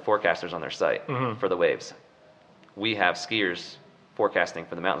as the forecasters on their site for the waves. We have skiers forecasting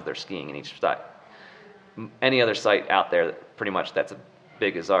for the mountains they're skiing in each site. Any other site out there, pretty much that's as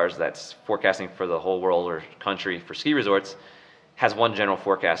big as ours, that's forecasting for the whole world or country for ski resorts, has one general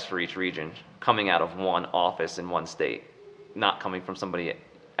forecast for each region, coming out of one office in one state, not coming from somebody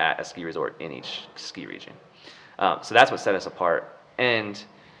at a ski resort in each ski region. So that's what set us apart. And,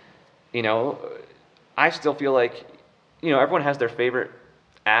 you know, I still feel like, you know, everyone has their favorite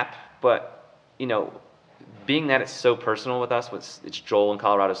app, but, you know, being that it's so personal with us, it's Joel in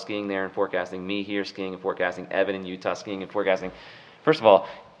Colorado skiing there and forecasting, me here skiing and forecasting, Evan in Utah skiing and forecasting. First of all,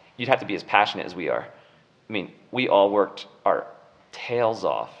 you'd have to be as passionate as we are. I mean, we all worked our tails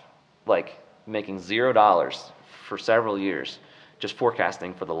off, like making $0 for several years, just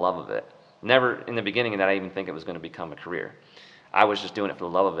forecasting for the love of it. Never in the beginning did I even think it was going to become a career. I was just doing it for the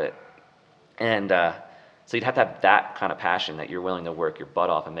love of it. And so you'd have to have that kind of passion that you're willing to work your butt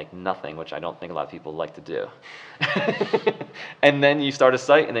off and make nothing, which I don't think a lot of people like to do. And then you start a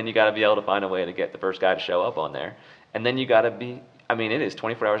site, and then you got to be able to find a way to get the first guy to show up on there. And then you got to be, I mean, it is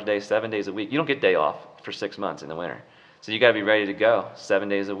 24 hours a day, 7 days a week. You don't get day off for 6 months in the winter. So you got to be ready to go 7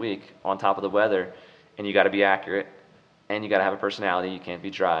 days a week on top of the weather, and you got to be accurate, and you got to have a personality. You can't be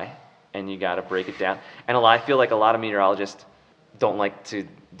dry, and you got to break it down. And I feel like a lot of meteorologists don't like to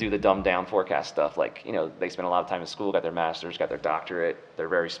do the dumbed down forecast stuff. Like, you know, they spend a lot of time in school, got their master's, got their doctorate. They're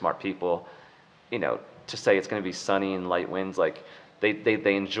very smart people. You know, to say it's going to be sunny and light winds, like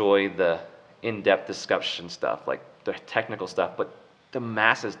they enjoy the in-depth discussion stuff, like the technical stuff, but the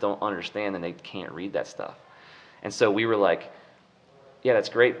masses don't understand and they can't read that stuff. And so we were like, yeah, that's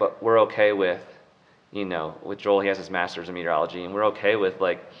great, but we're okay with, you know, with Joel, he has his master's in meteorology, and we're okay with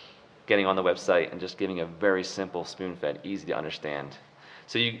like getting on the website and just giving a very simple, spoon-fed, easy to understand.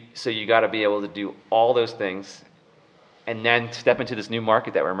 So you got to be able to do all those things and then step into this new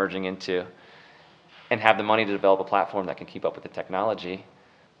market that we're emerging into and have the money to develop a platform that can keep up with the technology.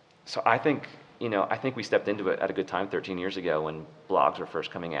 So I think we stepped into it at a good time 13 years ago when blogs were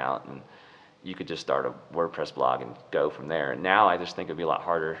first coming out, and you could just start a WordPress blog and go from there. And now I just think it'd be a lot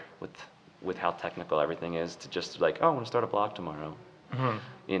harder with how technical everything is to just like, oh, I want to start a blog tomorrow. Mm-hmm.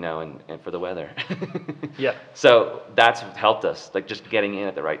 You know, and for the weather. Yeah. So that's helped us, like just getting in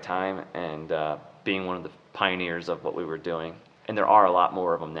at the right time and being one of the pioneers of what we were doing. And there are a lot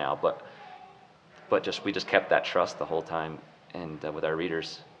more of them now, but we just kept that trust the whole time and with our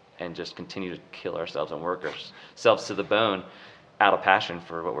readers, and just continue to kill ourselves and work ourselves to the bone out of passion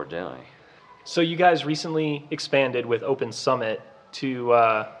for what we're doing. So you guys recently expanded with Open Summit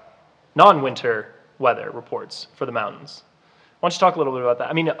to non-winter weather reports for the mountains. Why don't you talk a little bit about that?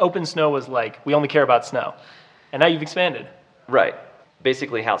 I mean, Open Snow was like, we only care about snow. And now you've expanded. Right.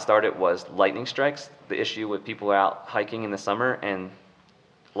 Basically how it started was lightning strikes, the issue with people out hiking in the summer, and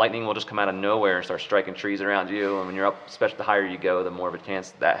lightning will just come out of nowhere and start striking trees around you. And when you're up, especially the higher you go, the more of a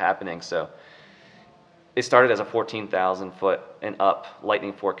chance of that happening. So it started as a 14,000 foot and up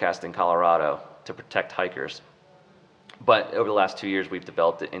lightning forecast in Colorado to protect hikers. But over the last 2 years, we've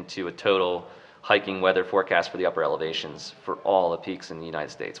developed it into a total hiking weather forecast for the upper elevations for all the peaks in the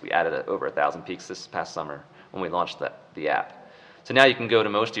United States. We added over 1,000 peaks this past summer when we launched the app. So now you can go to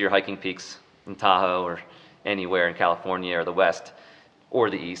most of your hiking peaks in Tahoe or anywhere in California or the West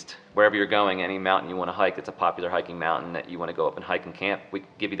or the East, wherever you're going, any mountain you want to hike that's a popular hiking mountain that you want to go up and hike and camp. We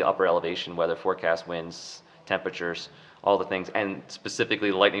give you the upper elevation weather forecast, winds, temperatures, all the things, and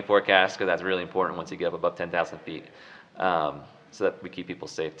specifically the lightning forecast, because that's really important once you get up above 10,000 feet, so that we keep people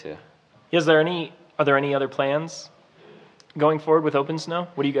safe too. Are there any other plans going forward with Open Snow?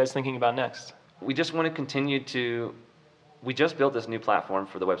 What are you guys thinking about next? We just want to continue we just built this new platform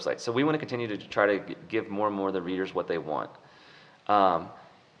for the website. So we want to continue to try to give more and more of the readers what they want.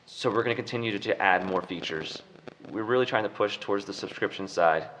 So we're going to continue to add more features. We're really trying to push towards the subscription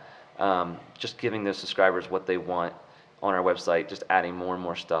side, just giving those subscribers what they want on our website, just adding more and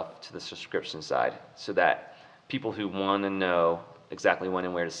more stuff to the subscription side so that people who want to know exactly when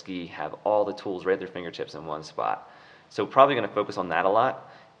and where to ski have all the tools right at their fingertips in one spot. So probably going to focus on that a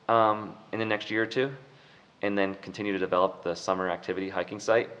lot in the next year or two, and then continue to develop the summer activity hiking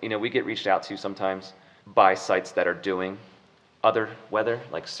site. You know, we get reached out to sometimes by sites that are doing other weather,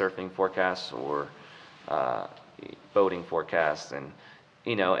 like surfing forecasts or boating forecasts, and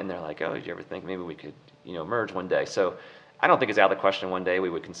and they're like, oh, did you ever think maybe we could merge one day? So I don't think it's out of the question one day we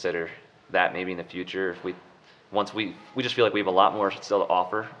would consider that maybe in the future if we just feel like we have a lot more still to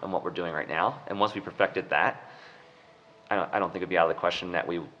offer on what we're doing right now. And once we perfected that, I don't think it'd be out of the question that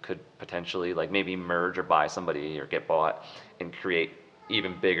we could potentially like maybe merge or buy somebody or get bought and create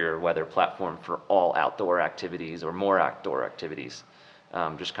even bigger weather platform for all outdoor activities or more outdoor activities.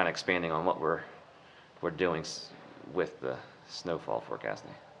 Just kind of expanding on what we're doing with the snowfall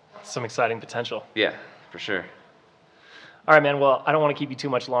forecasting. Some exciting potential. Yeah, for sure. All right, man. Well, I don't want to keep you too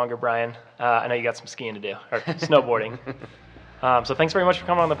much longer, Brian. I know you got some skiing to do, or snowboarding. So thanks very much for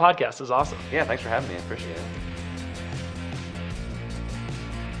coming on the podcast. This is awesome. Yeah, thanks for having me. I appreciate it.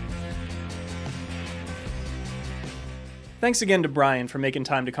 Thanks again to Brian for making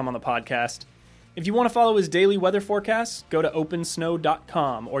time to come on the podcast. If you want to follow his daily weather forecasts, go to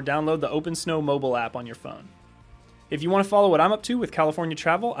opensnow.com or download the OpenSnow mobile app on your phone. If you want to follow what I'm up to with California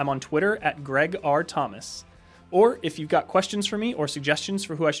travel, I'm on Twitter at Greg R. Thomas. Or if you've got questions for me or suggestions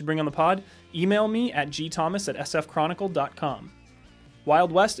for who I should bring on the pod, email me at gthomas@sfchronicle.com.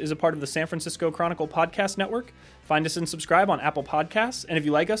 Wild West is a part of the San Francisco Chronicle Podcast Network. Find us and subscribe on Apple Podcasts, and if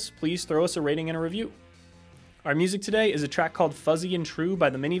you like us, please throw us a rating and a review. Our music today is a track called Fuzzy and True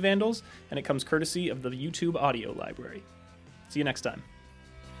by the Mini Vandals, and it comes courtesy of the YouTube audio library. See you next time.